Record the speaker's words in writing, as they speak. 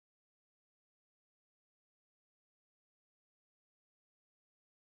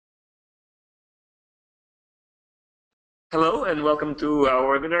Hello and welcome to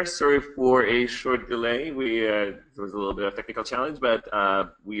our webinar. Sorry for a short delay. There was a little bit of technical challenge, but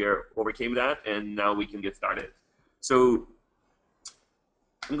we overcame that, and now we can get started. So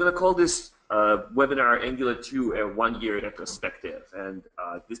I'm going to call this webinar Angular 2 a one-year retrospective, and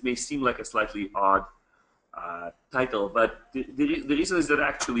this may seem like a slightly odd title, but the reason is that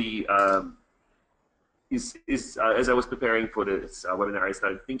actually as I was preparing for this webinar, I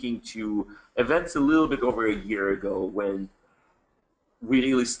started thinking to events a little bit over a year ago when we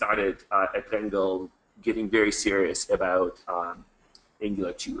really started at Rangle getting very serious about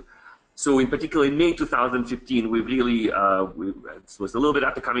Angular 2. So in particular, in May 2015, we really, it was a little bit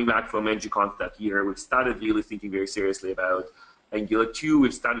after coming back from NGConf that year, we started really thinking very seriously about Angular 2.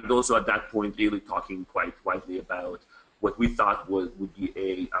 We started also at that point really talking quite widely about what we thought would be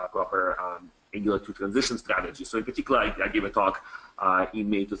a proper Angular 2 transition strategy. So in particular, I gave a talk in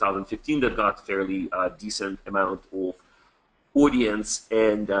May 2015 that got fairly decent amount of audience,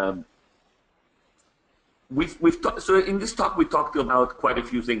 and so in this talk we talked about quite a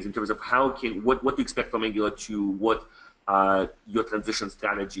few things in terms of what to expect from Angular 2, what your transition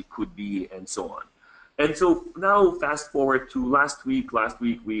strategy could be, and so on. And so now fast forward to last week. Last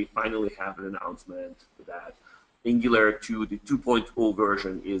week we finally have an announcement that Angular 2, the 2.0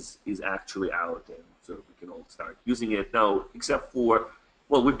 version, is actually out, and so we can all start using it now. Except for,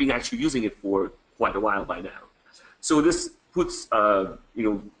 well, we've been actually using it for quite a while by now. So this puts,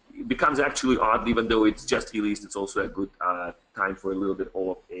 it becomes actually odd, even though it's just released. It's also a good time for a little bit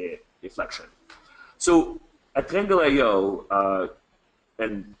of a reflection. So at Rangle.io,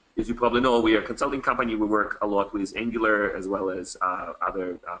 and as you probably know, we are a consulting company. We work a lot with Angular as well as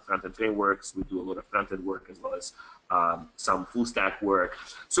other front-end frameworks. We do a lot of front-end work as well as some full-stack work.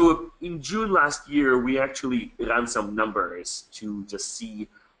 So in June last year, we actually ran some numbers to just see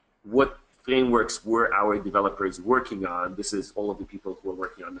what frameworks were our developers working on. This is all of the people who are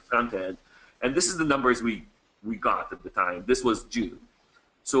working on the front end. And this is the numbers we got at the time. This was June.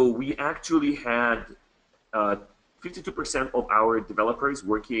 So we actually had 52% of our developers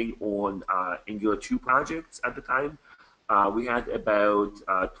working on Angular 2 projects at the time. We had about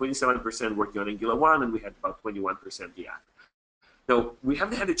 27% working on Angular 1, and we had about 21% React. Now, we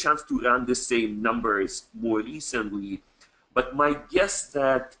haven't had a chance to run the same numbers more recently, but my guess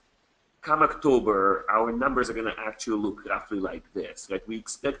that come October, our numbers are going to actually look roughly like this. Right? We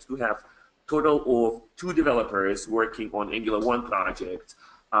expect to have total of 2 developers working on Angular 1 projects,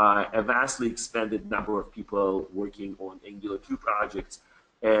 a vastly expanded number of people working on Angular 2 projects,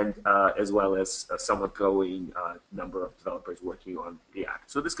 and as well as a somewhat growing number of developers working on React.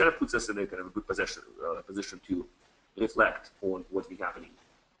 So this kind of puts us in a kind of a good position to reflect on what's been happening.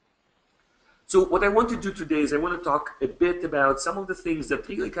 So what I want to do today is I want to talk a bit about some of the things that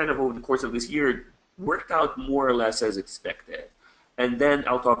really kind of over the course of this year worked out more or less as expected. And then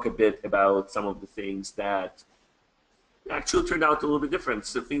I'll talk a bit about some of the things that actually turned out a little bit different,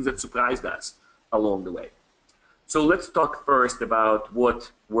 so things that surprised us along the way. So let's talk first about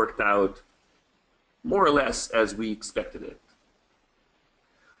what worked out more or less as we expected it.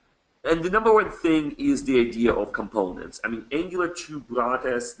 And the number one thing is the idea of components. I mean, Angular 2 brought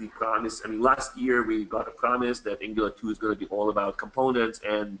us the promise. I mean, last year we got a promise that Angular 2 is going to be all about components,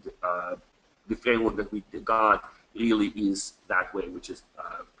 and the framework that we got really is that way, which is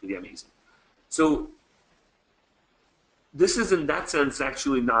pretty amazing. So this is, in that sense,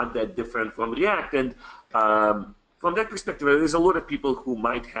 actually not that different from React. And from that perspective, there's a lot of people who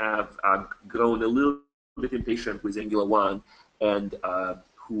might have grown a little bit impatient with Angular 1 and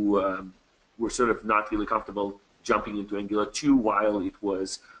who were sort of not really comfortable jumping into Angular 2 while it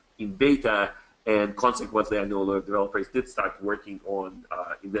was in beta, and consequently, I know a lot of developers did start working on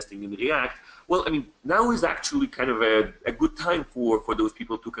investing in React. Well, I mean, now is actually kind of a good time for those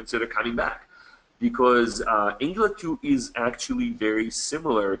people to consider coming back, because Angular 2 is actually very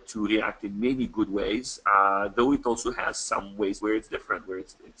similar to React in many good ways, though it also has some ways where it's different, where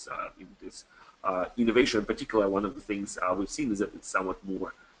it's this innovation in particular. One of the things we've seen is that it's somewhat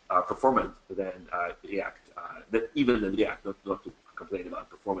more performant than React, even than React, not to complain about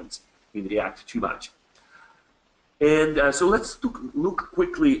performance in React too much. And so let's look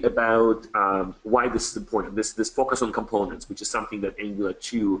quickly about why this is important, this focus on components, which is something that Angular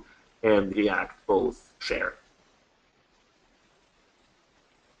 2 and React both share.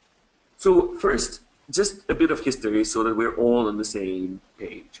 So first, just a bit of history so that we're all on the same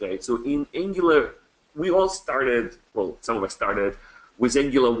page, right? So in Angular, we all started, well, some of us started with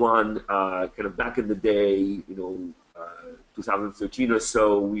Angular 1 kind of back in the day, 2013 or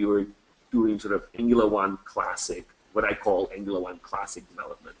so. We were doing sort of Angular 1 classic, what I call Angular 1 classic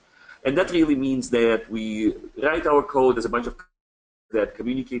development. And that really means that we write our code as a bunch of that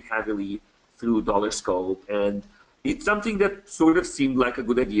communicate heavily through dollar scope. And it's something that sort of seemed like a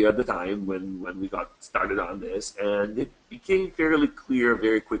good idea at the time when we got started on this. And it became fairly clear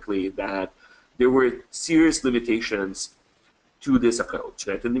very quickly that there were serious limitations to this approach,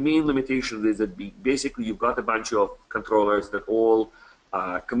 right? And the main limitation is that basically you've got a bunch of controllers that all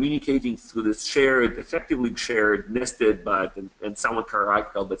communicating through this shared, effectively shared, nested, and somewhat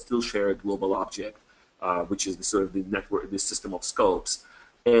hierarchical, but still shared global object, which is the sort of the network, the system of scopes.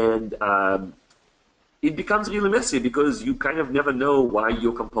 And it becomes really messy because you kind of never know why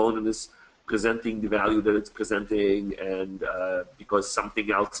your component is presenting the value that it's presenting, and because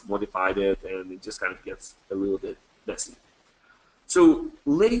something else modified it, and it just kind of gets a little bit messy. So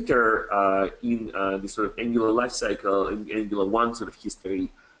later in the sort of Angular lifecycle, in Angular 1 sort of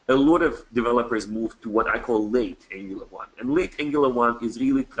history, a lot of developers moved to what I call late Angular 1. And late Angular 1 is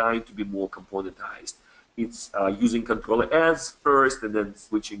really trying to be more componentized. It's using controller as first and then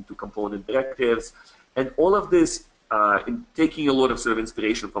switching to component directives. And all of this in taking a lot of sort of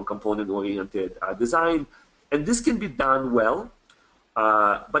inspiration from component-oriented design. And this can be done well,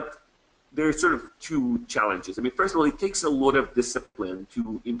 but there are sort of two challenges. I mean, first of all, it takes a lot of discipline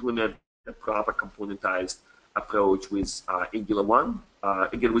to implement a proper componentized approach with Angular 1.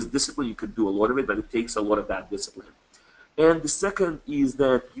 Again, with discipline, you could do a lot of it, but it takes a lot of that discipline. And the second is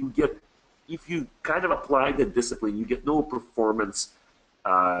that you get, if you kind of apply that discipline, you get no performance,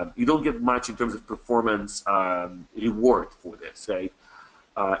 you don't get much in terms of performance reward for this, right?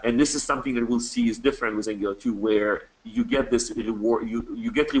 And this is something that we'll see is different with Angular 2, where you get this reward,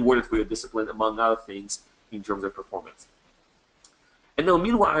 you get rewarded for your discipline, among other things, in terms of performance. And now,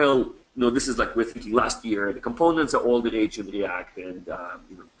 meanwhile, this is like we're thinking last year, the components are all the rage in React, and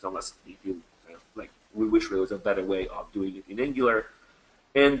almost like we wish there was a better way of doing it in Angular.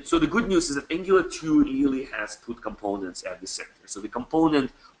 And so the good news is that Angular 2 really has put components at the center. So the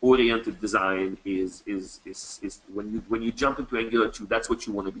component-oriented design is when you jump into Angular 2, that's what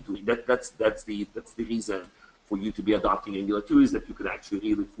you want to be doing. That's the reason for you to be adopting Angular 2, is that you can actually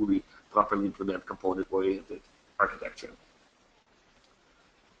really fully properly implement component-oriented architecture.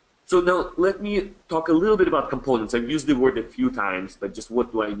 So now let me talk a little bit about components. I've used the word a few times, but just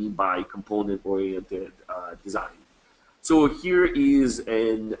what do I mean by component-oriented design? So here is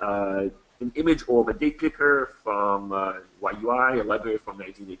an image of a date picker from YUI, a library from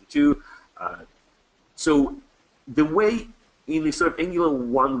 1982. So the way, in the sort of Angular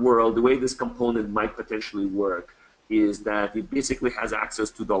 1 world, the way this component might potentially work is that it basically has access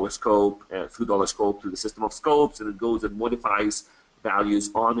to $scope, through $scope to the system of scopes, and it goes and modifies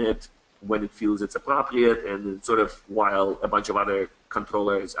values on it when it feels it's appropriate, and sort of while a bunch of other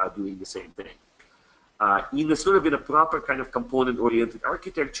controllers are doing the same thing. In a proper kind of component-oriented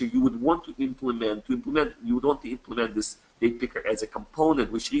architecture, you would want to implement this date picker as a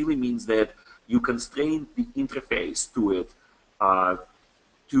component, which really means that you constrain the interface to it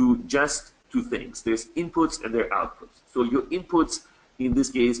to just two things. There's inputs and there are outputs. So your inputs, in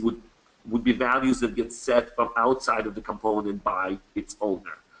this case, would be values that get set from outside of the component by its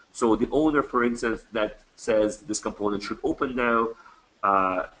owner. So the owner, for instance, that says this component should open now,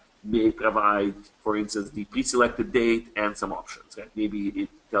 may provide, for instance, the pre-selected date and some options. Right? Maybe it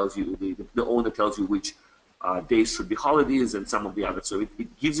tells you, the owner tells you which days should be holidays and some of the others. So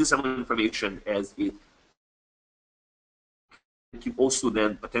it gives you some information as it can also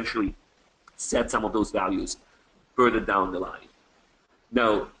then potentially set some of those values further down the line.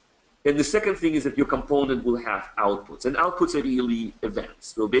 Now, and the second thing is that your component will have outputs, and outputs are really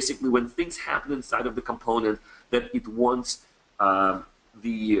events. So basically, when things happen inside of the component that it wants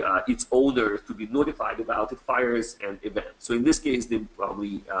its owner to be notified about, it fires an event. So in this case, then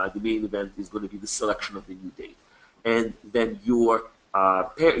probably the main event is going to be the selection of the new date, and then your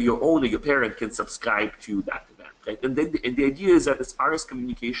owner, your parent, can subscribe to that event. Right? And then the idea is that as far as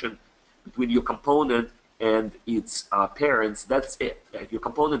communication between your component and its parents, that's it. Right? Your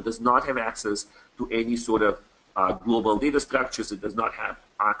component does not have access to any sort of global data structures. It does not have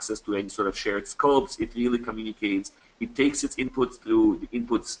access to any sort of shared scopes. It really communicates. It takes its inputs through the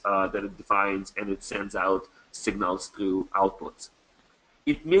inputs that it defines, and it sends out signals through outputs.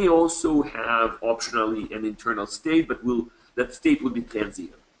 It may also have optionally an internal state, but that state will be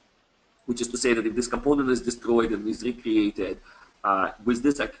transient, which is to say that if this component is destroyed and is recreated, with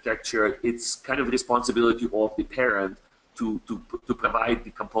this architecture, it's kind of responsibility of the parent to provide the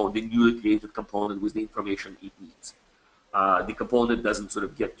component, the newly created component, with the information it needs. The component doesn't sort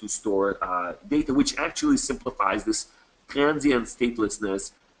of get to store data, which actually simplifies this transient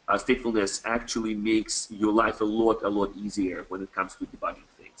statelessness. Statefulness actually makes your life a lot easier when it comes to debugging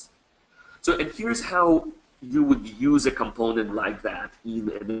things. So, and here's how you would use a component like that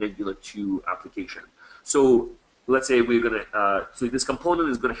in an Angular 2 application. So let's say we're going to, so this component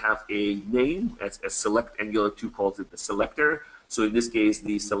is going to have a name, as select. Angular 2 calls it the selector. So in this case,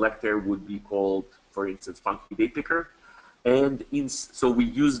 the selector would be called, for instance, funky date picker. And so we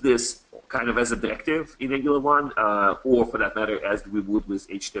use this kind of as a directive in Angular 1, or for that matter, as we would with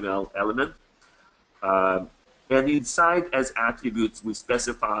HTML element. And inside, as attributes, we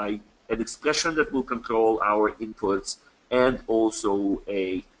specify an expression that will control our inputs and also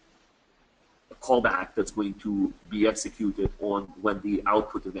a callback that's going to be executed on when the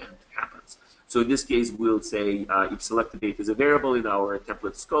output event happens. So in this case, we'll say if selected date is a variable in our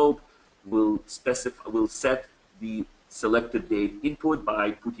template scope, we'll set the selected date input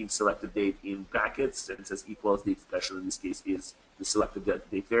by putting selected date in brackets, and it says equals the expression in this case is the selected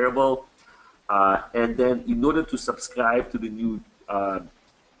date variable. And then in order to subscribe to the new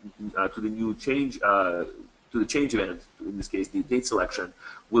change to the change event, in this case the date selection,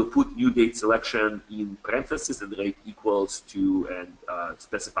 we'll put new date selection in parentheses and rate equals to, and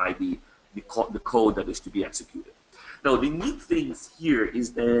specify the code that is to be executed. Now the neat things here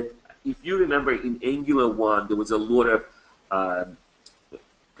is that if you remember in Angular 1 there was a lot of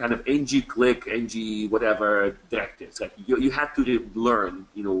kind of ng click, ng whatever directives. Like you had to learn,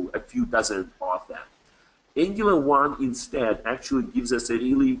 a few dozen of them. Angular 1 instead actually gives us a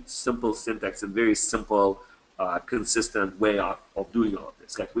really simple syntax and very simple, consistent way of doing all of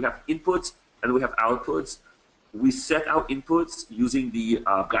this. Like we have inputs and we have outputs. We set our inputs using the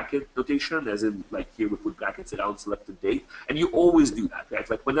bracket notation, as in like here we put brackets around selected date, and you always do that, right?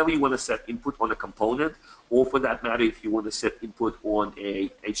 Like whenever you want to set input on a component, or for that matter, if you want to set input on a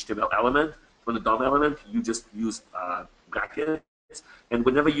HTML element, on a DOM element, you just use brackets. And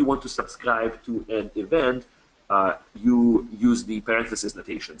whenever you want to subscribe to an event, you use the parentheses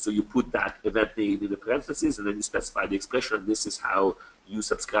notation. So you put that event name in the parentheses, and then you specify the expression. This is how you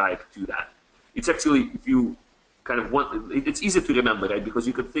subscribe to that. It's actually, if you kind of want, it's easy to remember, right? Because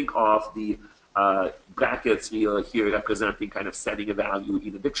you can think of the brackets here representing kind of setting a value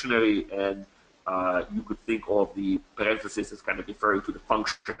in a dictionary, and you could think of the parentheses as kind of referring to the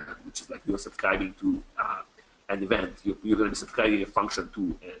function, which is like you're subscribing to an event. You're going to be subscribing a function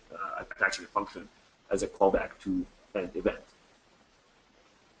to, attaching a function as a callback to an event.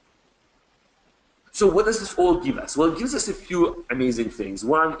 So what does this all give us? Well, it gives us a few amazing things.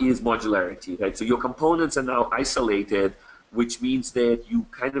 One is modularity, right? So your components are now isolated, which means that you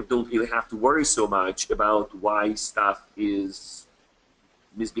kind of don't really have to worry so much about why stuff is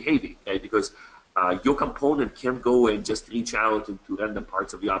misbehaving, right? Because your component can go and just reach out into random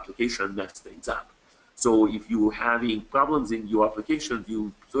parts of your application and mess things up. So if you're having problems in your application,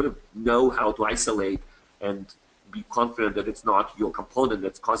 you sort of know how to isolate and be confident that it's not your component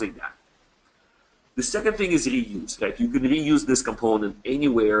that's causing that. The second thing is reuse, right? You can reuse this component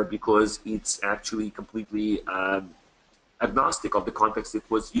anywhere because it's actually completely agnostic of the context it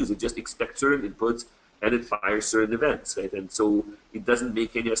was used. It just expects certain inputs and it fires certain events, right? And so it doesn't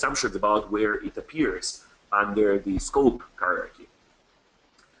make any assumptions about where it appears under the scope hierarchy.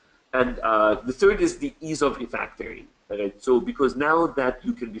 And the third is the ease of refactoring, right? So because now that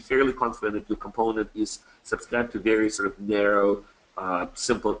you can be fairly confident that your component is subscribed to very sort of narrow,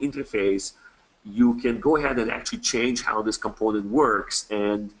 simple interface, you can go ahead and actually change how this component works,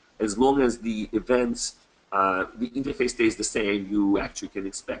 and as long as the events, the interface stays the same, you actually can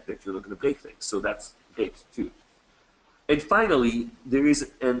expect that you're not going to break things. So that's great too. And finally, there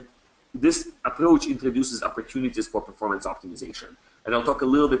is this approach introduces opportunities for performance optimization. And I'll talk a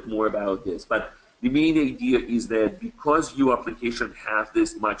little bit more about this, but the main idea is that because your application has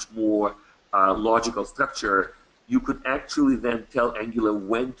this much more logical structure, you could actually then tell Angular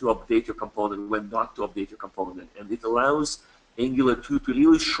when to update your component, when not to update your component. And it allows Angular 2 to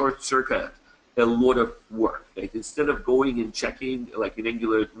really short circuit a lot of work. Right? Instead of going and checking, like in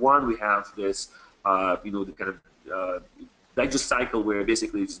Angular 1, we have this, the kind of digest cycle where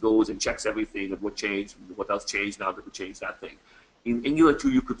basically it just goes and checks everything and what changed, what else changed now that we changed that thing. In Angular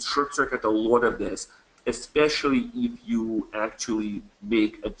 2, you could short circuit a lot of this, especially if you actually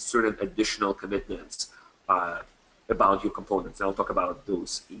make certain additional commitments about your components. And I'll talk about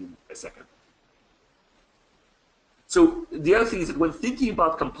those in a second. So the other thing is that when thinking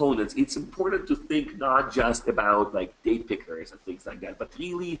about components, it's important to think not just about like date pickers and things like that, but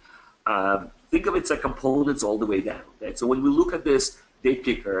really think of it as components all the way down. Right? So when we look at this date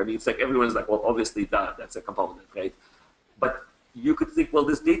picker, I mean, it's like everyone's like, well, obviously that's a component, right? But you could think, well,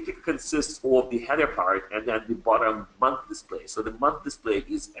 this date picker consists of the header part and then the bottom month display. So the month display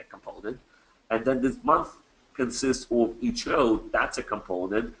is a component, and then this month consists of each row, that's a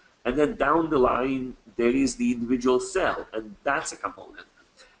component, And then down the line, there is the individual cell, and that's a component.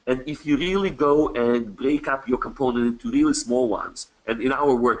 And if you really go and break up your component into really small ones, and in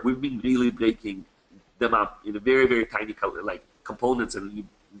our work, we've been really breaking them up in a very, very tiny like components, and you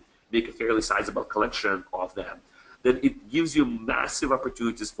make a fairly sizable collection of them, then it gives you massive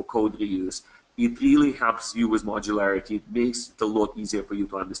opportunities for code reuse. It really helps you with modularity. It makes it a lot easier for you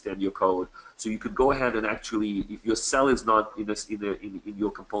to understand your code. So you could go ahead and actually, if your cell is not in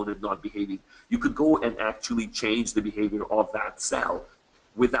your component not behaving, you could go and actually change the behavior of that cell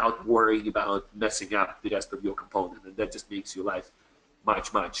without worrying about messing up the rest of your component. And that just makes your life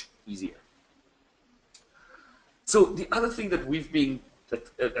much, much easier. So the other thing that we've been,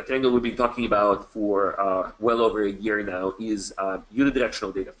 at Rangle we've been talking about for well over a year now is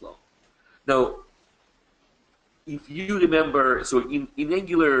unidirectional data flow. Now, if you remember, so in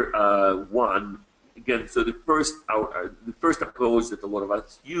Angular 1, again, so the first approach that a lot of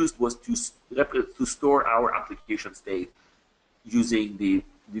us used was to store our application state using the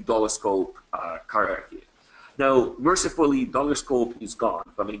 $scope hierarchy. Now, mercifully, $scope is gone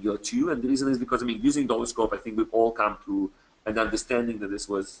from Angular 2, and the reason is because, I mean, using $scope, I think we've all come to an understanding that this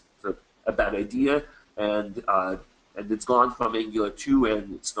was sort of a bad idea, and it's gone from Angular 2,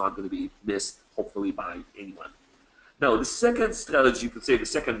 and it's not going to be missed, hopefully, by anyone. Now, the second strategy, you could say the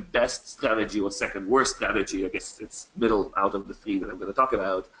second best strategy or second worst strategy, I guess it's middle out of the three that I'm going to talk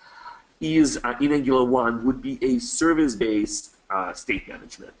about, is in Angular 1 would be a service-based state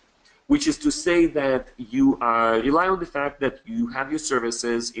management, which is to say that you rely on the fact that you have your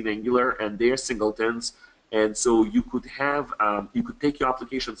services in Angular and they're singletons, and so you could have you could take your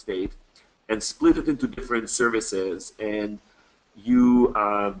application state and split it into different services, and you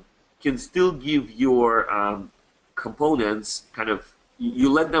can still give your components kind of,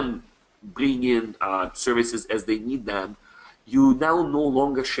 you let them bring in services as they need them. You now no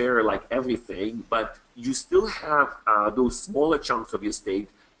longer share like everything, but you still have those smaller chunks of your state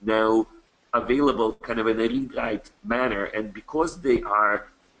now available kind of in a read-write manner, and because they are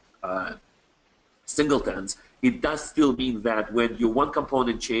singletons, it does still mean that when your one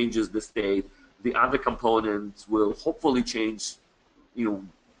component changes the state, the other components will hopefully change, you know,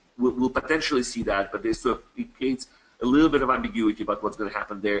 we'll potentially see that, but it creates a little bit of ambiguity about what's going to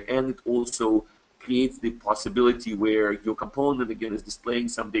happen there, and it also creates the possibility where your component, again, is displaying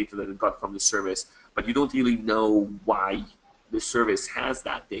some data that it got from the service, but you don't really know why the service has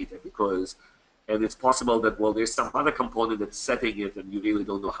that data, because, and it's possible that, well, there's some other component that's setting it, and you really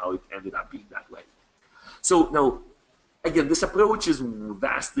don't know how it ended up being that way. So now, again, this approach is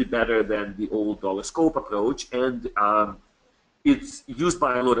vastly better than the old $scope approach, and it's used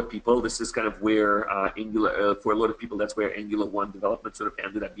by a lot of people. This is kind of where Angular, for a lot of people, that's where Angular 1 development sort of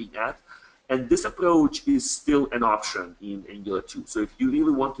ended up being at. And this approach is still an option in Angular 2. So if you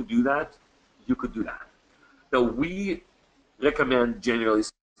really want to do that, you could do that. Now, we recommend, generally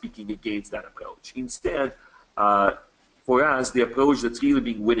speaking, against that approach. Instead, for us, the approach that's really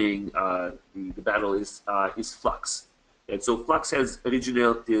been winning the battle is Flux. And so Flux has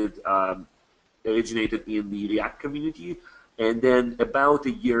originated in the React community, and then about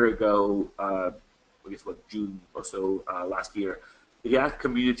a year ago, I guess what, June or so last year, the React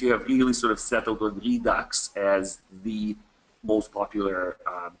community have really sort of settled on Redux as the most popular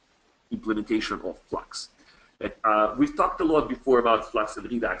implementation of Flux. We've talked a lot before about Flux and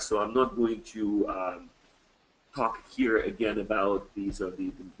Redux, so I'm not going to talk here again about these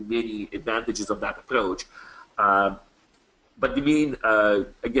the many advantages of that approach. But the main,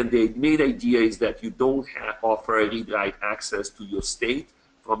 again, the main idea is that you don't offer a read-write access to your state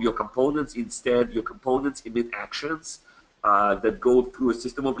from your components. Instead, your components emit actions that go through a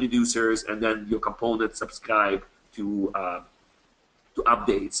system of reducers, and then your components subscribe to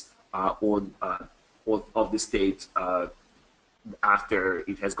updates of the state after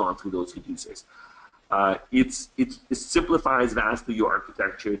it has gone through those reducers. It simplifies vastly your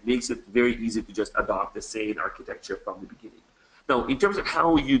architecture. It makes it very easy to just adopt the same architecture from the beginning. Now, in terms of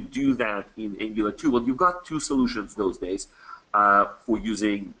how you do that in Angular 2, well, you've got two solutions those days for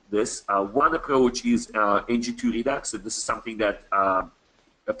using this. One approach is ng2 Redux. So this is something that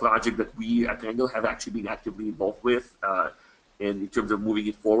a project that we at Rangle have actually been actively involved with in terms of moving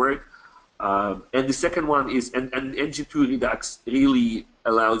it forward. And the second one is, and ng2 Redux really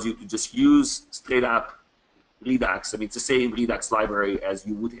allows you to just use straight up Redux. I mean, it's the same Redux library as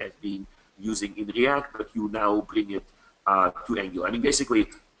you would have been using in React, but you now bring it to Angular. I mean, basically,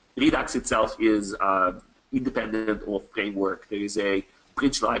 Redux itself is independent of framework. There is a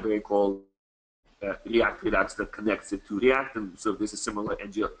bridge library called React Redux that connects it to React, and so this is similar.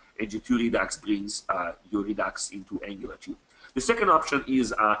 ng2 Redux brings your Redux into Angular 2. The second option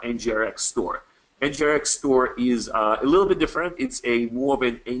is NGRX Store. NGRX Store is a little bit different. It's a more of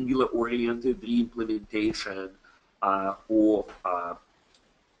an Angular-oriented re-implementation of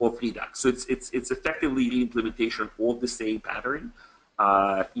Redux. So it's effectively re-implementation of the same pattern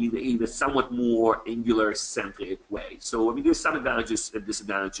in a somewhat more Angular-centric way. So I mean, there's some advantages and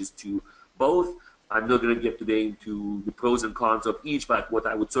disadvantages to both. I'm not going to get today into the pros and cons of each, but what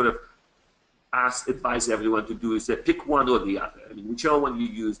I would sort of advise everyone to do is that pick one or the other. I mean, whichever one you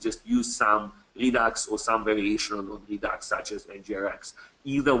use, just use some Redux or some variation on Redux, such as NGRX.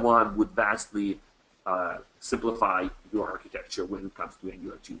 Either one would vastly simplify your architecture when it comes to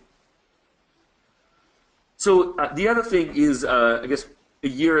Angular 2. So the other thing is, I guess, a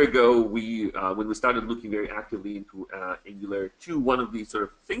year ago, when we started looking very actively into Angular 2, one of the sort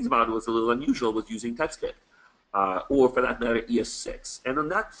of things about it was a little unusual was using TypeScript, or for that matter, ES6. And on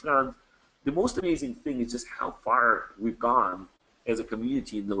that front, the most amazing thing is just how far we've gone as a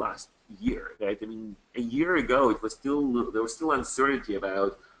community in the last year, right? I mean, a year ago, there was still uncertainty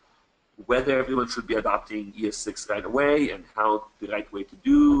about whether everyone should be adopting ES6 right away and how the right way to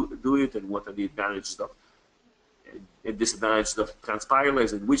do it and what are the advantages of and disadvantages of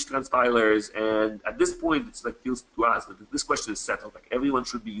transpilers and which transpilers. And at this point, it's like feels to us that this question is settled. Like everyone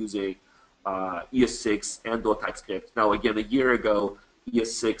should be using ES6 and/or TypeScript. Now, again, a year ago,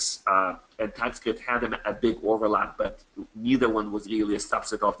 ES6 and TypeScript had a big overlap, but neither one was really a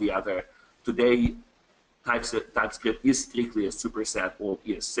subset of the other. Today, TypeScript is strictly a superset of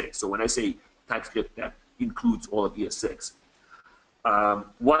ES6. So when I say TypeScript, that includes all of ES6.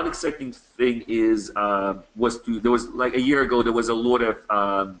 One exciting thing is there was like a year ago there was a lot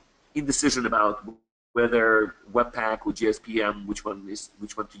of indecision about whether Webpack or JSPM, which one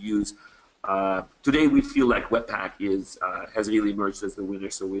to use. Today we feel like Webpack has really emerged as the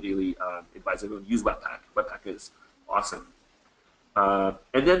winner, so we really advise everyone to use Webpack. Webpack is awesome.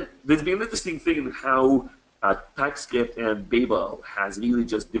 And then there's been an interesting thing in how TypeScript and Babel has really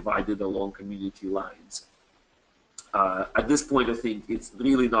just divided along community lines. At this point, I think it's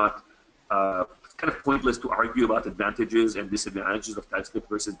really not kind of pointless to argue about advantages and disadvantages of TypeScript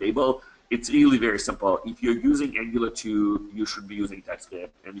versus Babel. It's really very simple. If you're using Angular 2, you should be using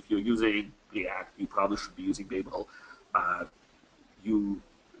TypeScript, and if you're using React, you probably should be using Babel.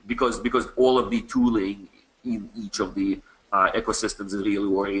 Because all of the tooling in each of the ecosystems is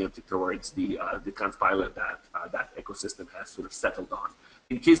really oriented towards the transpiler that ecosystem has sort of settled on.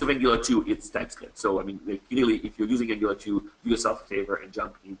 In case of Angular 2, it's TypeScript. So, I mean, really, if you're using Angular 2, do yourself a favor and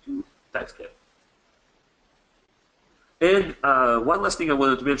jump into TypeScript. And one last thing I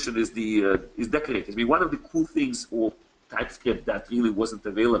wanted to mention is decorators. I mean, one of the cool things of TypeScript that really wasn't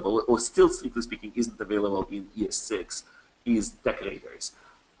available, or still, strictly speaking, isn't available in ES6, is decorators.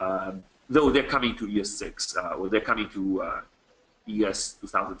 Though they're coming to ES6, or they're coming to ES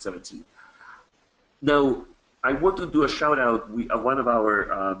 2017. Now, I want to do a shout out. One of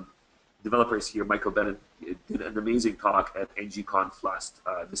our developers here, Michael Bennett, did an amazing talk at NGConf last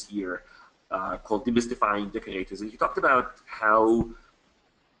this year called Demystifying Decorators. And he talked about how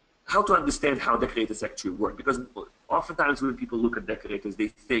to understand how decorators actually work. Because oftentimes when people look at decorators, they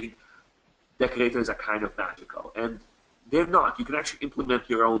think decorators are kind of magical. And they're not. You can actually implement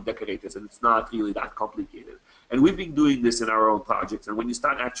your own decorators, and it's not really that complicated. And we've been doing this in our own projects. And when you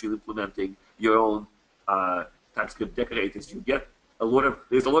start actually implementing your own TypeScript decorators, you get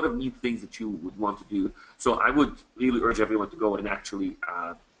there's a lot of neat things that you would want to do. So I would really urge everyone to go and actually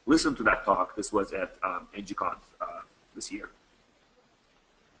listen to that talk. This was at NGConf this year.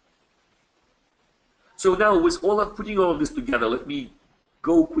 So now, with putting all of this together, let me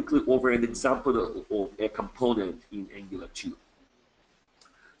go quickly over an example of a component in Angular 2.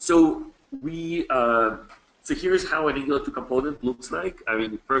 So so here's how an Angular 2 component looks like. I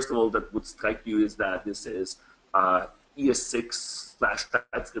mean, first of all, that would strike you is that this is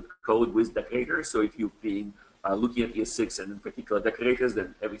ES6/TypeScript code with decorators. So if you've been looking at ES6 and in particular decorators,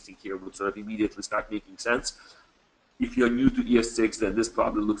 then everything here would sort of immediately start making sense. If you're new to ES6, then this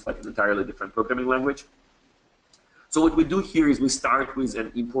probably looks like an entirely different programming language. So what we do here is we start with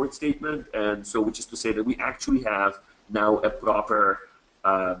an import statement, and so which is to say that we actually have now a proper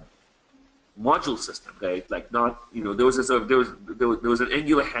module system, right? Like not, there was an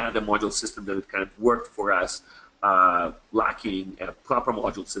Angular had a module system that kind of worked for us, lacking a proper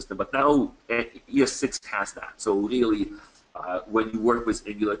module system, but now ES6 has that. So really, when you work with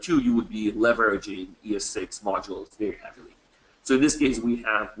Angular 2, you would be leveraging ES6 modules very heavily. So in this case, we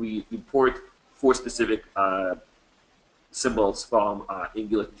import 4 specific symbols from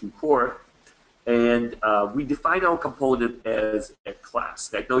Angular 2 core, And we define our component as a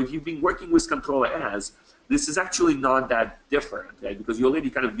class. Right? Now, if you've been working with controller as, this is actually not that different, right? Because you're already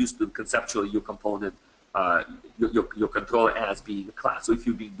kind of used to conceptually your component, your controller as being a class. So if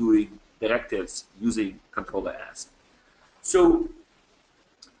you've been doing directives using controller as. So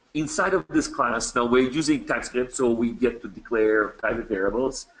inside of this class, now we're using TypeScript, so we get to declare private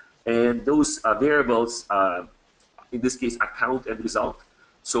variables. And those variables, in this case, are count and result.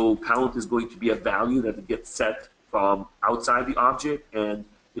 So count is going to be a value that gets set from outside the object, and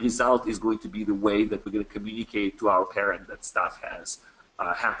the result is going to be the way that we're going to communicate to our parent that stuff has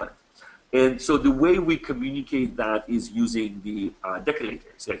happened. And so the way we communicate that is using the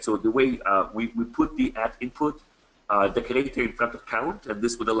decorators. Right? So the way we put the at input decorator in front of count, and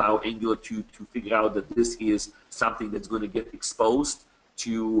this would allow Angular 2 to figure out that this is something that's going to get exposed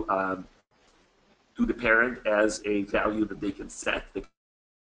to the parent as a value that they can set.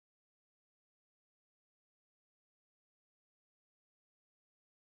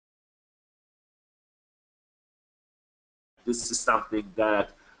 This is something that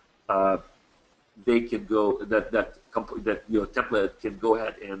they can go that your template can go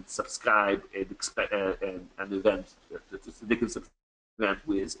ahead and subscribe and expect an event. They can subscribe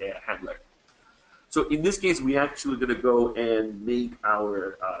with a handler. So in this case, we actually going to go and make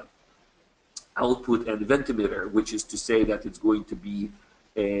our output an event emitter, which is to say that it's going to be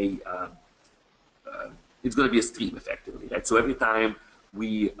a stream effectively. Right? So every time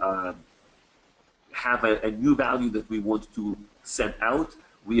we have a new value that we want to send out,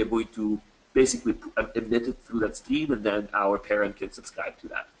 we are going to basically emit it through that stream, and then our parent can subscribe to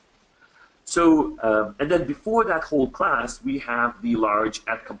that. So, and then before that whole class, we have the large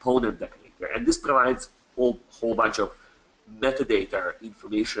add component decorator, and this provides a whole bunch of metadata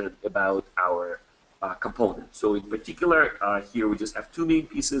information about our component. So in particular, here we just have two main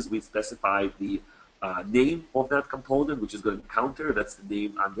pieces. We specify the name of that component, which is going to counter. That's the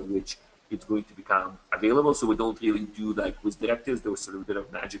name under which it's going to become available. So we don't really do like with directives. There was sort of a bit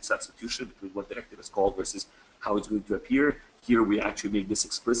of magic substitution between what directive is called versus how it's going to appear. Here we actually make this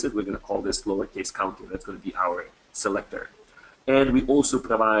explicit. We're going to call this lowercase counter. That's going to be our selector. And we also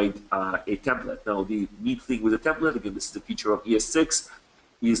provide a template. Now the neat thing with the template, again, this is a feature of ES6,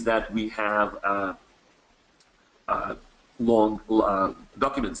 is that we have long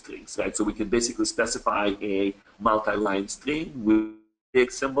document strings, right? So we can basically specify a multi-line string with a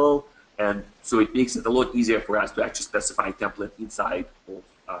symbol, and so it makes it a lot easier for us to actually specify a template inside of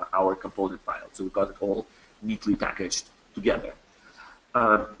our component file. So we've got it all neatly packaged together.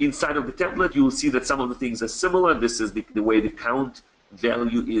 Inside of the template, you will see that some of the things are similar. This is the way the count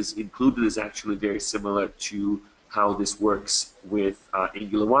value is included is actually very similar to how this works with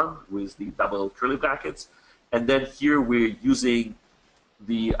Angular 1 with the double curly brackets. And then here we're using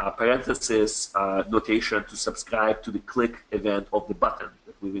the parenthesis notation to subscribe to the click event of the button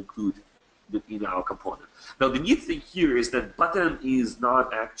that we've included in our component. Now the neat thing here is that button is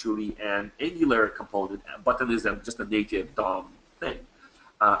not actually an Angular component. Button is just a native DOM thing.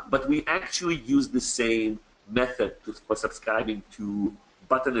 But we actually use the same method for subscribing to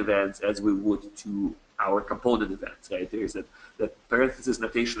button events as we would to our component events. Right? There's that parenthesis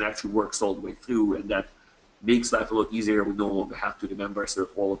notation actually works all the way through, and that makes life a lot easier. We no longer have to remember sort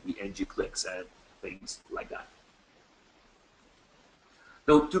of all of the ng clicks and things like that.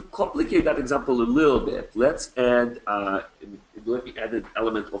 Now, to complicate that example a little bit, let's add, let me add an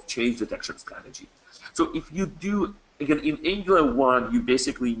element of change detection strategy. So if you do, again, in Angular 1, you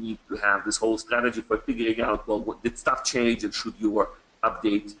basically need to have this whole strategy for figuring out, well, what, did stuff change, and should your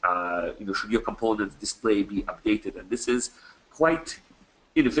update, should your components display be updated? And this is quite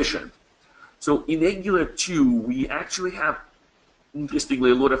inefficient. So in Angular 2, we actually have,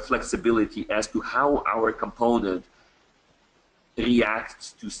 interestingly, a lot of flexibility as to how our component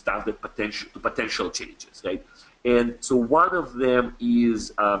reacts to stuff that potential changes, right? And so one of them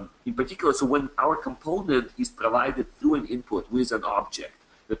is, in particular, so when our component is provided through an input with an object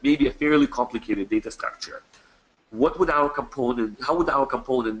that may be a fairly complicated data structure, what would our component, how would our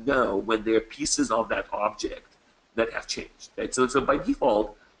component know when there are pieces of that object that have changed, right? So by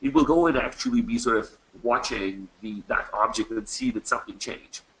default, it will go and actually be sort of watching that object and see that something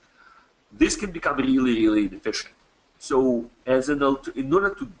changed. This can become really, really inefficient. So in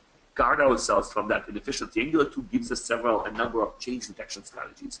order to guard ourselves from that inefficiency, Angular 2 gives us a number of change detection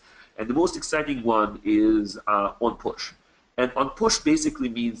strategies. And the most exciting one is on push. And on push basically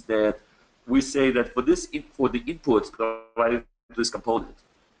means that we say that for the inputs provided to this component,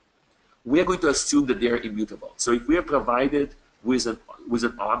 we are going to assume that they're immutable. So if we are provided with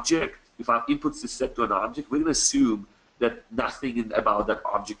an object, if our inputs is set to an object, we're going to assume that nothing about that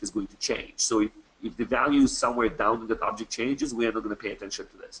object is going to change. So if the value is somewhere down in that object changes, we are not going to pay attention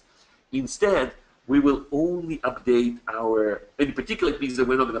to this. Instead, we will only update our, and in particular, it means that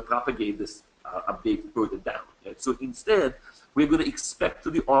we're not going to propagate this update further down. Right? So instead, we're going to expect for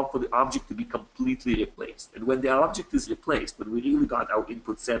the object to be completely replaced. And when the object is replaced, when we really got our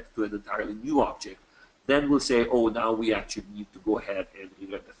input set to an entirely new object, then we'll say, oh, now we actually need to go ahead and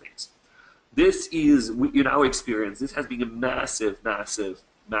re-render things. This is, in our experience, this has been a massive, massive,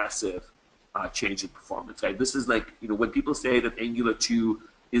 massive change in performance. Right? This is like, when people say that Angular 2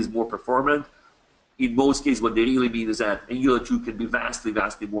 is more performant, in most cases, what they really mean is that Angular 2 can be vastly,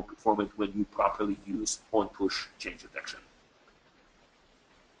 vastly more performant when you properly use on-push change detection.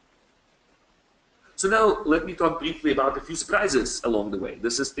 So now let me talk briefly about a few surprises along the way.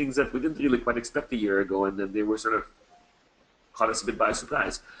 This is things that we didn't really quite expect a year ago, and then they were sort of caught us a bit by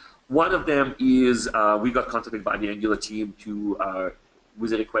surprise. One of them is we got contacted by the Angular team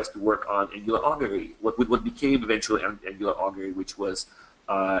with a request to work on Angular Augury, what became eventually Angular Augury, which was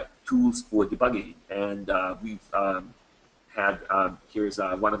tools for debugging. And we've had, here's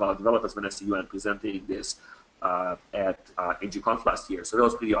one of our developers, Vanessa Yuan, presenting this at NGConf last year. So that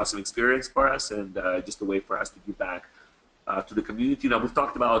was a pretty awesome experience for us, and just a way for us to give back to the community. Now, we've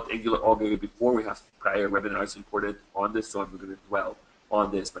talked about Angular Augury before. We have prior webinars recorded on this, so I'm not going to dwell on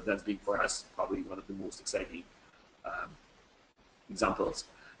this, but that's been for us probably one of the most exciting examples.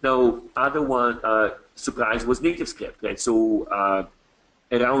 Now, other one surprise was NativeScript, right? So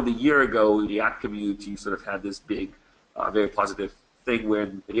around a year ago, the React community sort of had this big, very positive thing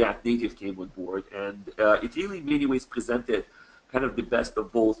when React Native came on board, and it really in many ways presented kind of the best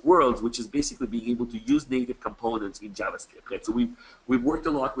of both worlds, which is basically being able to use native components in JavaScript. Right? So we've worked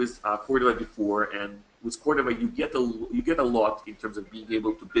a lot with Cordova before, and with Cordova you get a lot in terms of being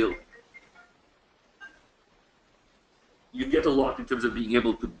able to build. You get a lot in terms of being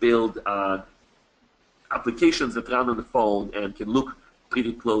able to build applications that run on the phone and can look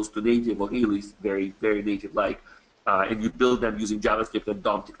pretty close to native, or really very, very native-like. And you build them using JavaScript and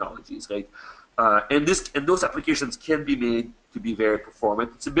DOM technologies, right? And those applications can be made to be very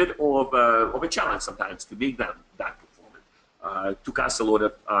performant. It's a bit of a challenge sometimes to make them that performant. Took us a lot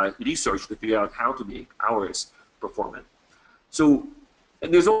of research to figure out how to make ours performant. So,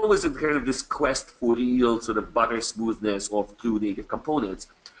 and there's always a kind of this quest for real sort of butter smoothness of true native components.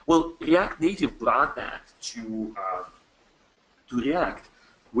 Well, React Native brought that to React,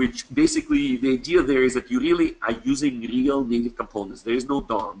 which basically the idea there is that you really are using real native components. There is no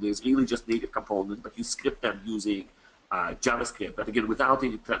DOM. There's really just native components, but you script them using JavaScript. But again, without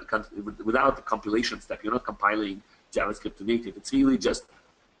the compilation step, you're not compiling JavaScript to native. It's really just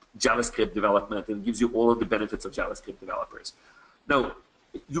JavaScript development, and gives you all of the benefits of JavaScript developers. Now,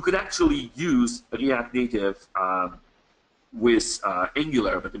 you could actually use React Native with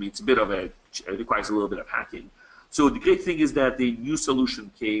Angular, but I mean, it's a bit of it requires a little bit of hacking. So the great thing is that the new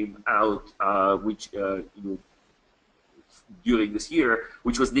solution came out, which during this year,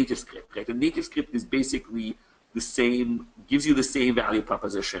 which was NativeScript. Right? And NativeScript is basically the same, gives you the same value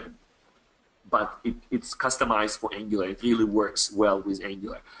proposition, but it's customized for Angular. It really works well with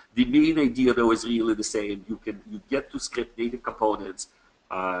Angular. The main idea, though, is really the same. You get to script native components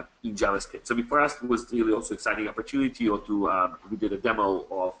in JavaScript. So for us, it was really also exciting opportunity. Or to we did a demo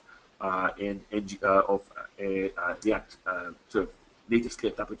of a React sort of native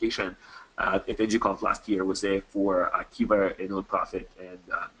script application at NGConf last year. Was there for Kiva, a nonprofit, and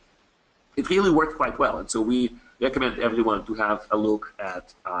it really worked quite well. And so we recommend everyone to have a look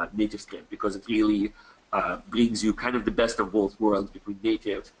at NativeScript, because it really brings you kind of the best of both worlds between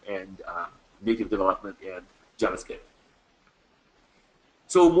native and native development and JavaScript.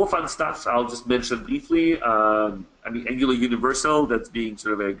 So more fun stuff I'll just mention briefly. I mean, Angular Universal, that's being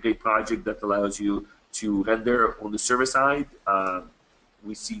sort of a great project that allows you to render on the server side.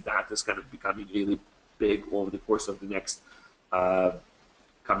 We see that as kind of becoming really big over the course of the next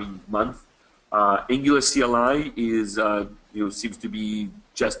coming month. Angular CLI is seems to be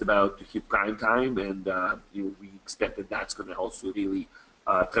just about to hit prime time, and we expect that that's going to also really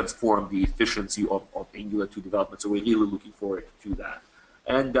transform the efficiency of Angular 2 development. So we're really looking forward to that.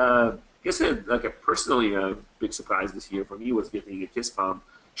 And I guess like personally a big surprise this year for me was getting a kiss from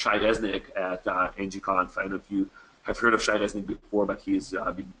Shai Resnick at NGConf. I don't know if you have heard of Shai Resnick before, but he's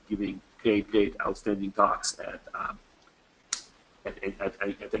been giving great, outstanding talks at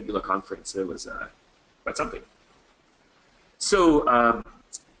Angular conference. It was quite something. So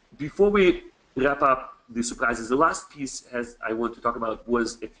before we wrap up the surprises, the last piece I want to talk about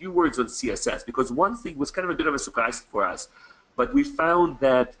was a few words on CSS, because one thing was kind of a bit of a surprise for us. But we found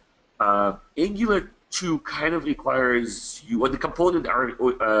that Angular 2 kind of requires you, or the component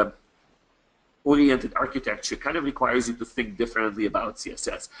oriented architecture kind of requires you to think differently about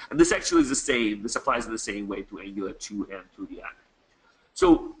CSS. And this actually is the same, this applies in the same way to Angular 2 and to React.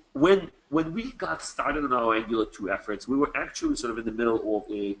 So when we got started on our Angular 2 efforts, we were actually sort of in the middle of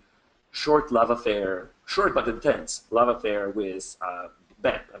a short love affair, short but intense love affair with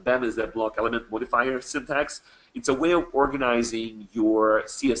BEM. BEM is the block element modifier syntax. It's a way of organizing your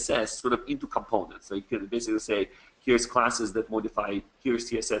CSS sort of into components. So you can basically say, here's classes that modify, here's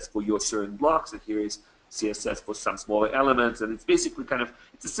CSS for your certain blocks, and here's CSS for some smaller elements. And it's basically kind of,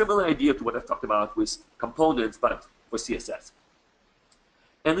 it's a similar idea to what I've talked about with components, but for CSS.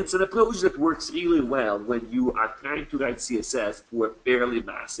 And it's an approach that works really well when you are trying to write CSS for a fairly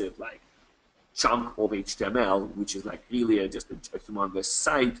massive, like, chunk of HTML, which is like really just a humongous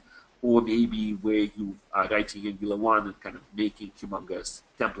site, or maybe where you are writing Angular 1 and kind of making humongous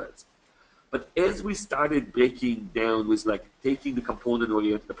templates. But as we started breaking down with like taking the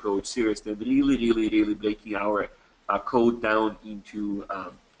component-oriented approach seriously and really breaking our code down into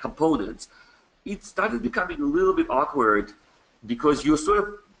components, it started becoming a little bit awkward because you sort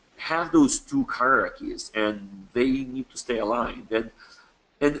of have those 2 hierarchies and they need to stay aligned.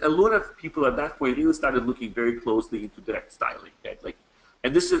 And a lot of people at that point really started looking very closely into direct styling, right? Like,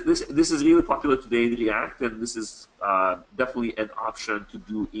 and this is really popular today in React, and this is definitely an option to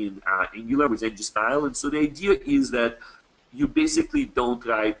do in Angular with ng style. And so the idea is that you basically don't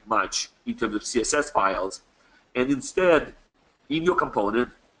write much in terms of CSS files, and instead, in your component,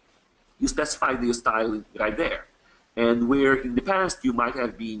 you specify your style right there. And where in the past you might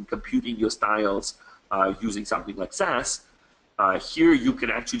have been computing your styles using something like Sass, here you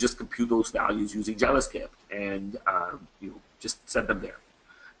can actually just compute those values using JavaScript and just set them there.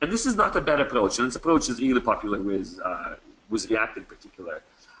 And this is not a bad approach, and this approach is really popular with React in particular.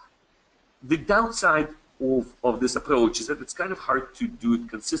 The downside of this approach is that it's kind of hard to do it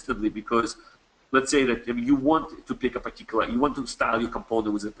consistently because let's say that you want to pick a particular, you want to style your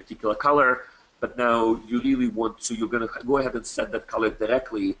component with a particular color, but now you really want to, you're going to go ahead and set that color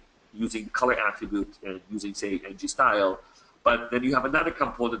directly using color attribute and using, say, ng style. But then you have another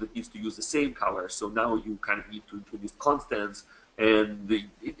component that needs to use the same color, so now you kind of need to introduce constants, and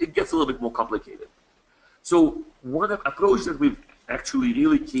it gets a little bit more complicated. So one approach that we've actually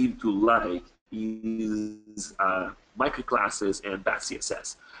really came to like is microclasses and batch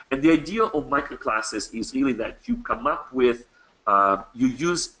CSS. And the idea of microclasses is really that you come up with, you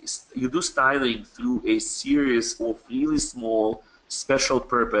do styling through a series of really small, special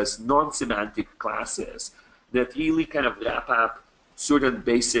purpose, non-semantic classes that really kind of wrap up certain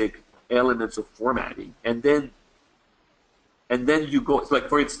basic elements of formatting. And then you go, like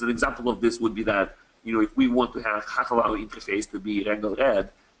for instance, an example of this would be that, if we want to have half of our interface to be Rangle red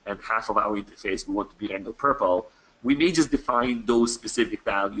and half of our interface we want to be Rangle purple, we may just define those specific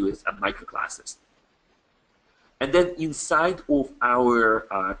values as microclasses. And then inside of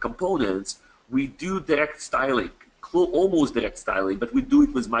our components, we do direct styling, almost direct styling, but we do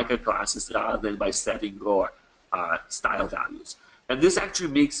it with microclasses rather than by setting raw style values. And this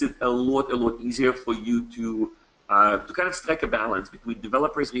actually makes it a lot easier for you to kind of strike a balance between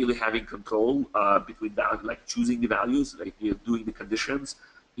developers really having control between value, like choosing the values, like doing the conditions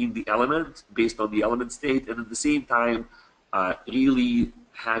in the element based on the element state, and at the same time really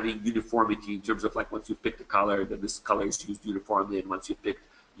having uniformity in terms of like once you pick the color, then this color is used uniformly, and once you pick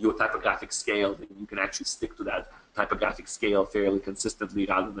your typographic scale, then you can actually stick to that typographic scale fairly consistently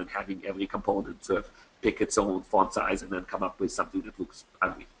rather than having every component sort of pick its own font size and then come up with something that looks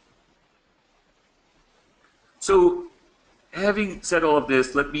ugly. So having said all of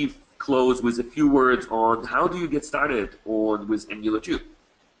this, let me close with a few words on how do you get started with Angular 2.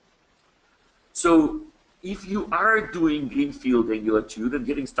 So if you are doing Greenfield Angular 2, then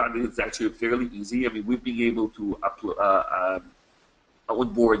getting started is actually fairly easy. I mean, we've been able to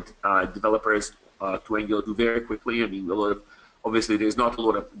onboard developers to Angular 2 very quickly. I mean, obviously there's not a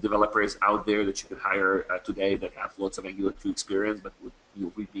lot of developers out there that you can hire today that have lots of Angular 2 experience, but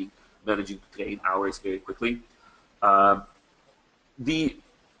we've been managing to train ours very quickly. The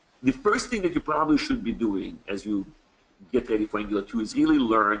first thing that you probably should be doing as you get ready for Angular 2 is really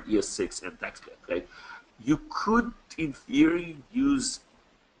learn ES6 and TypeScript, right? You could, in theory, use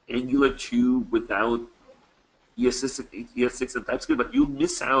Angular 2 without ES6 and TypeScript, but you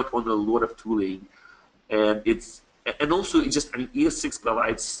miss out on a lot of tooling, and also ES6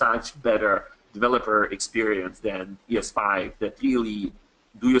 provides such better developer experience than ES5 that really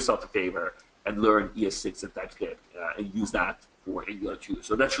do yourself a favor and learn ES6 and TypeScript and use that for Angular 2.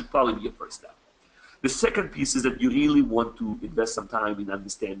 So that should probably be your first step. The second piece is that you really want to invest some time in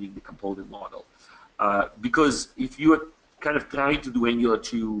understanding the component model. Because if you are kind of trying to do Angular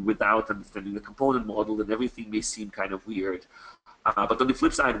 2 without understanding the component model, then everything may seem kind of weird. But on the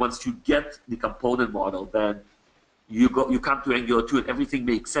flip side, once you get the component model, then you come to Angular 2 and everything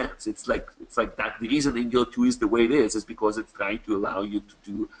makes sense. It's like that. The reason Angular 2 is the way it is because it's trying to allow you to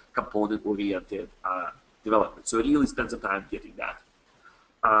do component-oriented development. So it really spends some time getting that.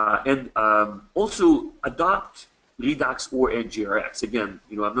 And also adopt Redux or NGRX. Again,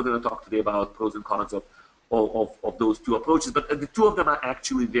 I'm not going to talk today about pros and cons of those two approaches, but the two of them are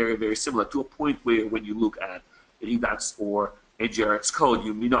actually very, very similar to a point where when you look at Redux or NGRX code,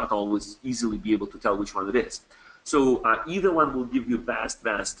 you may not always easily be able to tell which one it is. So either one will give you vast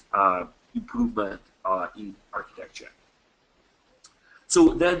improvement in architecture. So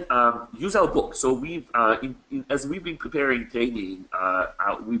then use our book. So we've, as we've been preparing training,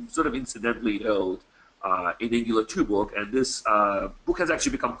 we've sort of incidentally wrote an Angular 2 book, and this book has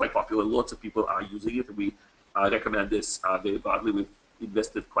actually become quite popular. Lots of people are using it, and we recommend this very broadly. We've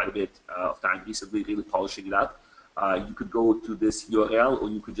invested quite a bit of time recently really polishing it up. You could go to this URL, or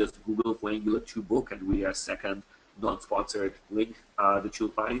you could just Google for Angular 2 book, and we are second non-sponsored link that you'll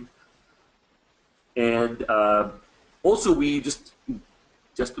find. And also, we just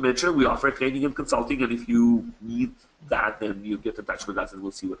to mention, we offer training and consulting, and if you need that, then you get in touch with us, and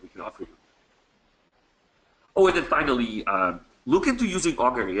we'll see what we can offer you. Oh, and then finally, look into using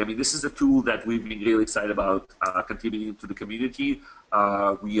Augury. I mean, this is a tool that we've been really excited about contributing to the community.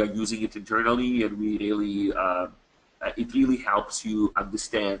 We are using it internally, and we really, it really helps you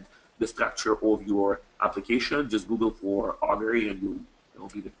understand the structure of your application. Just Google for Augury, and it'll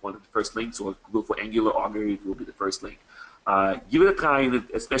be one of the first links, or Google for Angular Augury, it will be the first link. Give it a try, and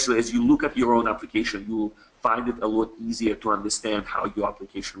especially as you look at your own application, you'll find it a lot easier to understand how your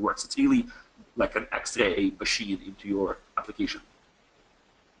application works. It's really like an X-ray machine into your application.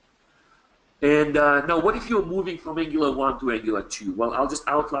 And now, what if you're moving from Angular 1 to Angular 2? Well, I'll just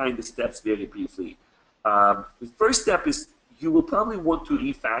outline the steps very briefly. The first step is you will probably want to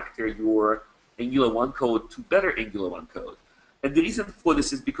refactor your Angular 1 code to better Angular 1 code. And the reason for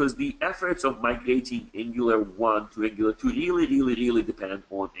this is because the efforts of migrating Angular 1 to Angular 2 really depend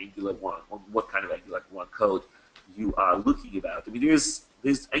on Angular 1, on what kind of Angular 1 code you are looking about. I mean,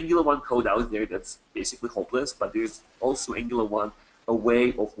 there's Angular 1 code out there that's basically hopeless, but there's also Angular 1, a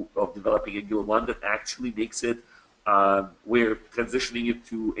way of developing Angular 1 that actually makes it where transitioning it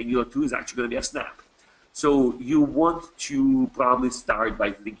to Angular 2 is actually going to be a snap. So you want to probably start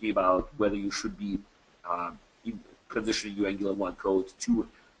by thinking about whether you should be transitioning your Angular 1 code to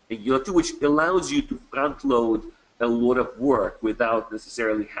Angular 2, which allows you to front load a lot of work without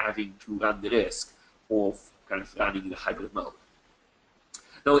necessarily having to run the risk of kind of running in a hybrid mode.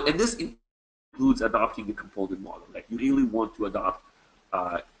 Now, and this includes adopting the component model. Like, you really want to adopt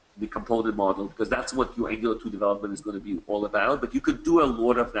the component model because that's what your Angular 2 development is going to be all about. But you could do a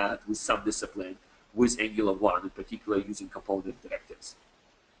lot of that with some discipline with Angular 1, in particular using component directives.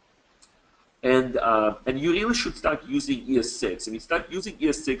 And you really should start using ES6. I mean, start using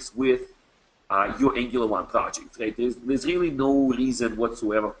ES6 with your Angular 1 project, right? There's really no reason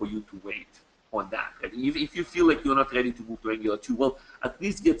whatsoever for you to wait on that. And if you feel like you're not ready to move to Angular 2, well, at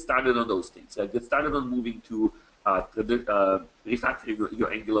least get started on those things. Right? Get started on moving to refactoring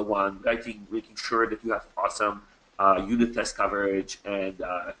your Angular 1, making sure that you have awesome unit test coverage, and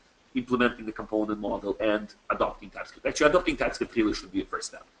implementing the component model, and adopting TypeScript. Actually, adopting TypeScript really should be a first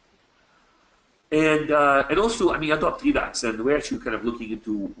step. And also, I mean, adopt Redux, and we're actually kind of looking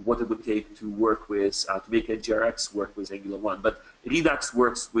into what it would take to work with, to make NGRX work with Angular 1. But Redux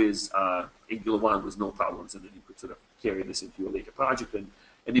works with Angular 1 with no problems, and then you could sort of carry this into your later project.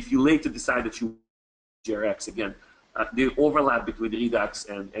 And if you later decide that you NGRX, again, the overlap between Redux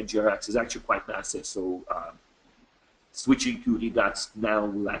and NGRX is actually quite massive. So switching to Redux now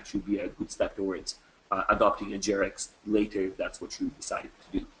will actually be a good step towards adopting NGRX later if that's what you decide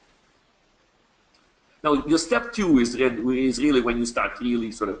to do. Now, your step 2 is really when you start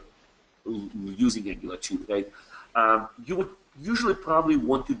really sort of using Angular 2, right? You would usually probably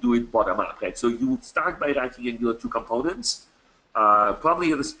want to do it bottom up, right? So you would start by writing Angular 2 components,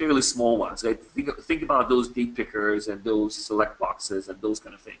 probably the fairly small ones, right? Think about those date pickers and those select boxes and those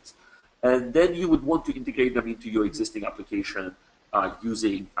kind of things. And then you would want to integrate them into your existing application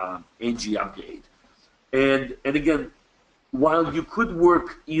using ng upgrade. And again, while you could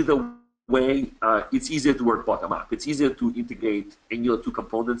work either way, it's easier to work bottom up. It's easier to integrate Angular 2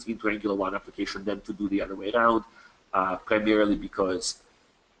 components into Angular 1 application than to do the other way around, primarily because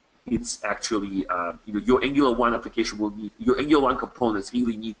it's actually, your Angular 1 application will need, your Angular 1 components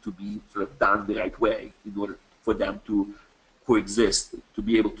really need to be sort of done the right way in order for them to coexist to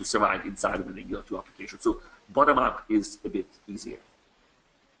be able to survive inside of an Angular 2 application. So bottom up is a bit easier.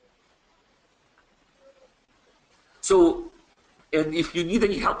 So, and if you need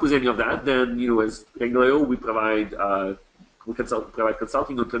any help with any of that, then as Rangle.io, we provide provide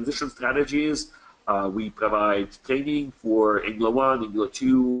consulting on transition strategies. We provide training for Angular 1, Angular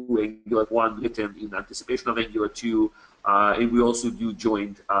 2, Angular 1 written in anticipation of Angular 2, and we also do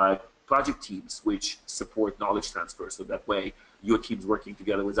joint project teams which support knowledge transfer. So that way, your teams working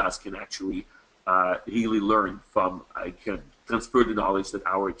together with us can actually really learn from, can transfer the knowledge that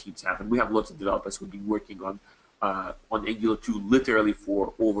our teams have. And we have lots of developers who've been working on Angular 2 literally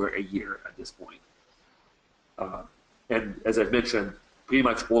for over a year at this point. And as I've mentioned, pretty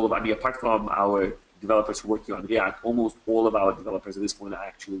much all of, apart from our developers working on React, almost all of our developers at this point are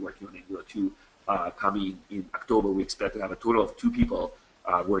actually working on Angular 2. Coming in October, we expect to have a total of 2 people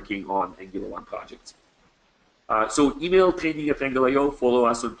working on Angular 1 projects. So email training@Rangle.io, follow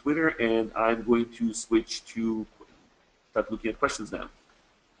us on Twitter, and I'm going to switch to start looking at questions now.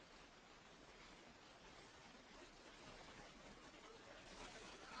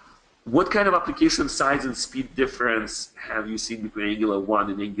 What kind of application size and speed difference have you seen between Angular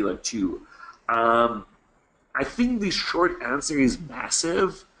 1 and Angular 2? I think the short answer is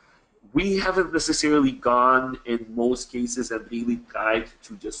massive. We haven't necessarily gone, in most cases, and really tried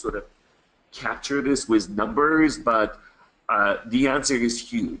to just sort of capture this with numbers, but the answer is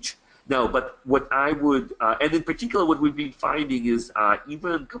huge. No, but what I would, and in particular, what we've been finding is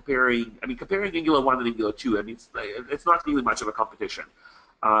even comparing, comparing Angular 1 and Angular 2, it's not really much of a competition.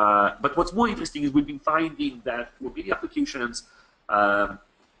 But what's more interesting is we've been finding that for many applications,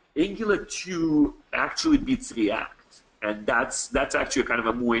 Angular 2 actually beats React. And that's actually kind of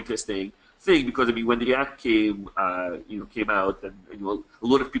a more interesting thing, because when React came out, and a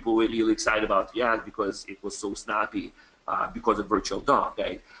lot of people were really excited about React because it was so snappy because of virtual DOM,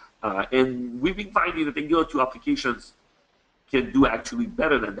 right? And we've been finding that Angular 2 applications can do actually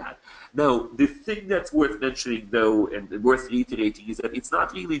better than that. Now, the thing that's worth mentioning, though, and worth reiterating, is that it's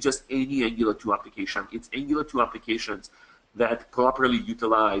not really just any Angular 2 application. It's Angular 2 applications that properly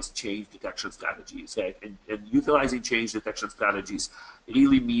utilize change detection strategies, right? And utilizing change detection strategies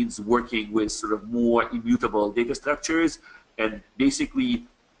really means working with sort of more immutable data structures, and basically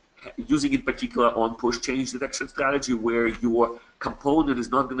using in particular on-push change detection strategy, where your component is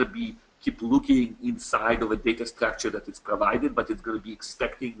not going to keep looking inside of a data structure that is provided, but it's going to be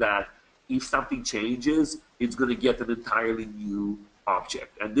expecting that if something changes, it's going to get an entirely new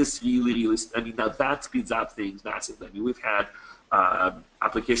object. And this really, now that speeds up things massively. We've had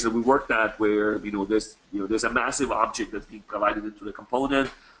applications that we worked at where there's a massive object that's being provided into the component.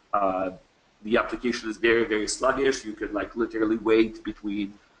 The application is very, very sluggish. You can literally wait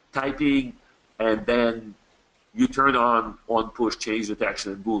between typing, and then you turn on push change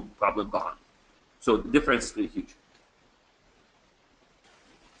detection, and boom, problem gone. So the difference is pretty huge.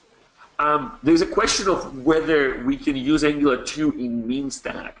 There's a question of whether we can use Angular 2 in mean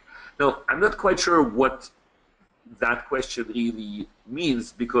stack. Now, I'm not quite sure what that question really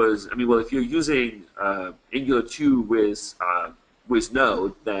means, because if you're using Angular 2 with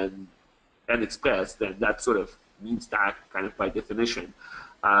Node and Express, then that's sort of mean stack kind of by definition.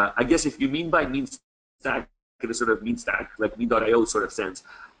 I guess if you mean by mean stack in a sort of mean stack, like mean.io sort of sense,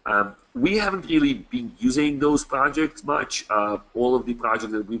 we haven't really been using those projects much. All of the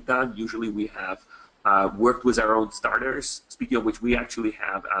projects that we've done, usually we have worked with our own starters. Speaking of which, we actually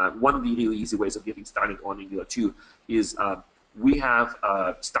have one of the really easy ways of getting started on Angular 2 is we have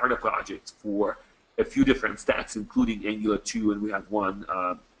starter projects for a few different stacks, including Angular 2, and we have one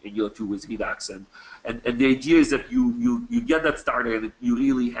Angular 2 with Redux. And the idea is that you get that started, and you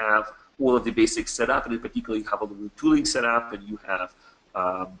really have all of the basics set up, and in particular, you have all of the tooling set up, and you have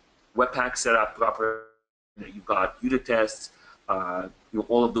Webpack set up properly. You've got unit tests.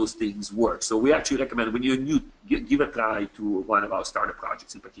 All of those things work. So we actually recommend, when you're new, give a try to one of our starter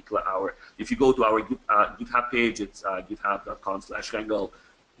projects. In particular, if you go to our GitHub page, it's github.com/Rangle.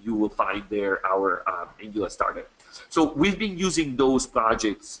 You will find there our Angular starter. So we've been using those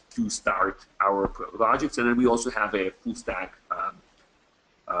projects to start our projects, and then we also have a full stack.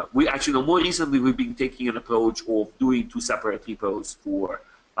 We actually, more recently, we've been taking an approach of doing 2 separate repos for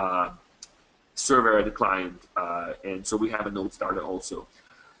server and the client, and so we have a node starter also.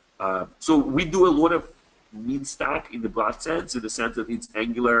 So we do a lot of mean stack in the broad sense, in the sense that it's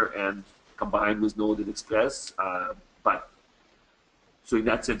Angular and combined with Node and Express. But so in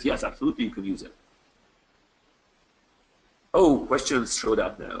that sense, yes, absolutely, you can use it. Oh, questions showed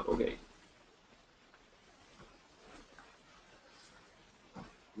up now. Okay.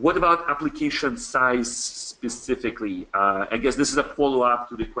 What about application size specifically? I guess this is a follow-up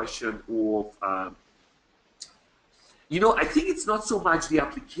to the question of, I think it's not so much the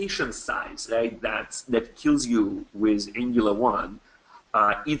application size, right, that kills you with Angular 1.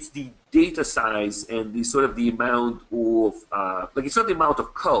 It's the data size and the sort of the amount of, it's not the amount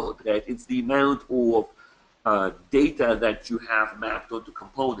of code, right? It's the amount of data that you have mapped onto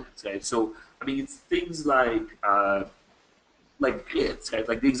components, right? So, I mean, it's things like grids, right?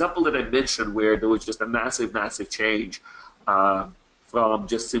 Like the example that I mentioned where there was just a massive, massive change from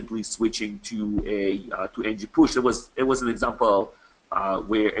just simply switching to ng-push. It was an example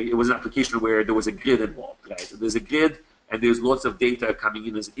where it was an application where there was a grid involved, right? So there's a grid, and there's lots of data coming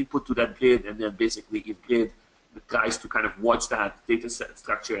in as input to that grid, and then basically if grid tries to kind of watch that data set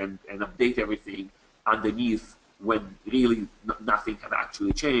structure and update everything underneath when really nothing had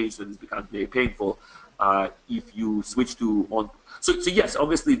actually changed, and it's become very painful. If you switch to so yes,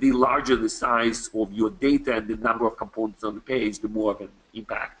 obviously the larger the size of your data and the number of components on the page, the more of an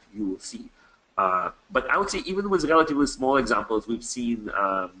impact you will see. But I would say even with relatively small examples, we've seen,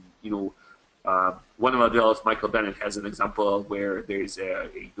 one of our developers, Michael Bennett, has an example where there's a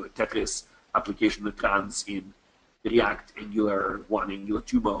Tetris application that runs in React Angular 1, Angular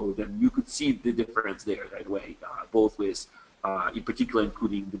 2 mode, and you could see the difference there right away, both with, in particular,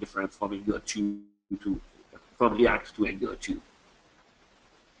 including the difference from Angular 2 from React to Angular 2.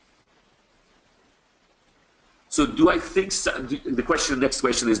 So do I think, the next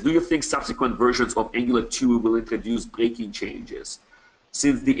question is, do you think subsequent versions of Angular 2 will introduce breaking changes?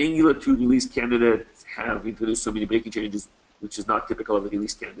 Since the Angular 2 release candidates have introduced so many breaking changes, which is not typical of a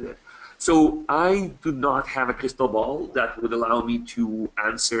release candidate. So I do not have a crystal ball that would allow me to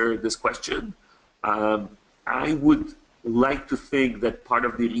answer this question. I would like to think that part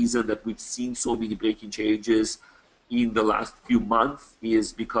of the reason that we've seen so many breaking changes in the last few months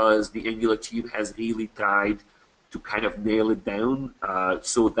is because the Angular team has really tried to kind of nail it down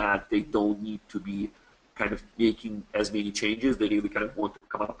so that they don't need to be kind of making as many changes. They really kind of want to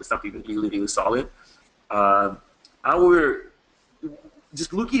come up with something that's really, really solid.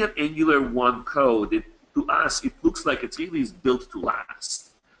 Just looking at Angular 1 code, to us, it looks like it really is built to last.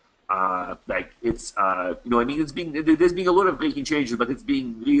 There's being a lot of breaking changes, but it's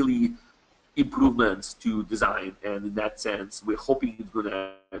being really improvements to design, and in that sense, we're hoping it's going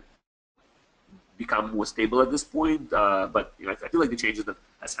to become more stable at this point. But I feel like the changes that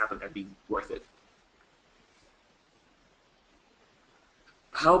has happened have been worth it.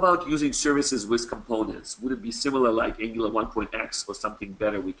 How about using services with components? Would it be similar like Angular 1.x or something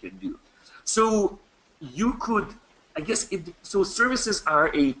better we can do? So you could, I guess, so services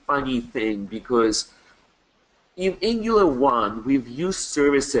are a funny thing because in Angular 1, we've used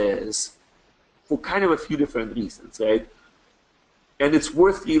services for kind of a few different reasons, right? And it's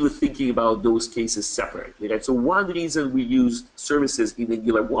worth really thinking about those cases separately, right? So one reason we used services in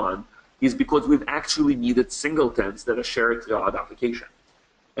Angular 1 is because we've actually needed singletons that are shared throughout the application.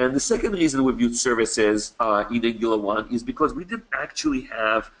 And the second reason we've used services in Angular 1 is because we didn't actually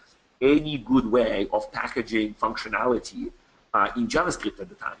have any good way of packaging functionality in JavaScript at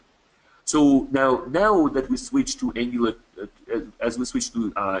the time. So now that we switched to Angular, as we switched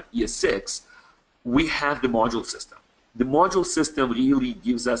to ES6, we have the module system. The module system really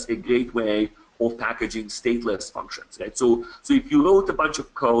gives us a great way of packaging stateless functions, right? So if you wrote a bunch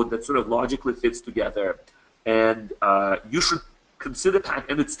of code that sort of logically fits together, and you should consider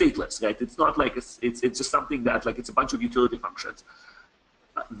and it's stateless, right? It's not like it's just something that it's a bunch of utility functions.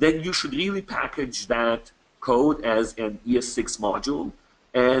 Then you should really package that code as an ES6 module,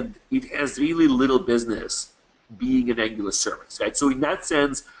 and it has really little business being an Angular service, right? So in that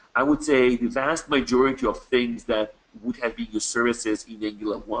sense, I would say the vast majority of things that would have been your services in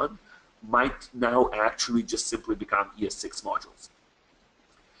Angular 1 might now actually just simply become ES6 modules.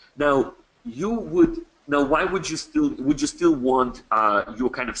 Now, why would you still want your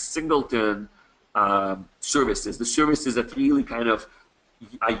kind of singleton services, the services that really kind of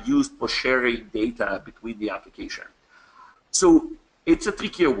are used for sharing data between the application? So it's a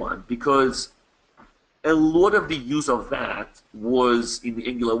trickier one because a lot of the use of that was in the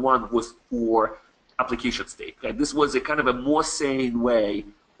Angular 1 was for application state. Right? This was a kind of a more sane way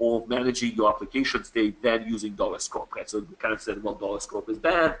of managing your application state than using $scope. Right? So we kind of said, well, $scope is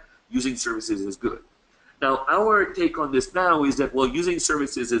bad, using services is good. Now, our take on this now is that, well, using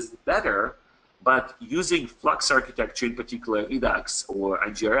services is better, but using Flux architecture, in particular Redux or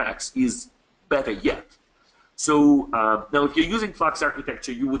NGRX, is better yet. So now, if you're using Flux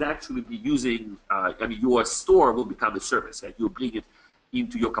architecture, you would actually be using, your store will become a service. Right? You'll bring it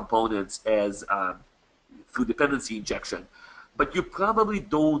into your components as through dependency injection. but you probably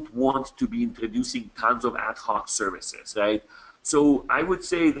don't want to be introducing tons of ad hoc services, right? So I would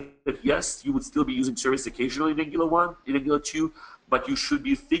say that yes, you would still be using service occasionally in Angular 1, in Angular 2, but you should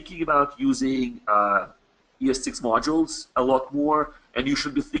be thinking about using ES6 modules a lot more, and you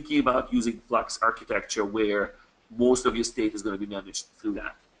should be thinking about using Flux architecture where most of your state is going to be managed through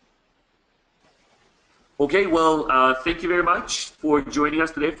that. Okay, well, thank you very much for joining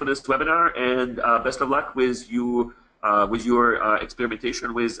us today for this webinar, and best of luck with your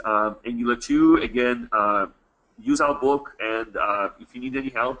experimentation with Angular 2. Again, use our book, and if you need any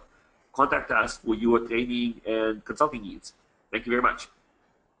help, contact us for your training and consulting needs. Thank you very much.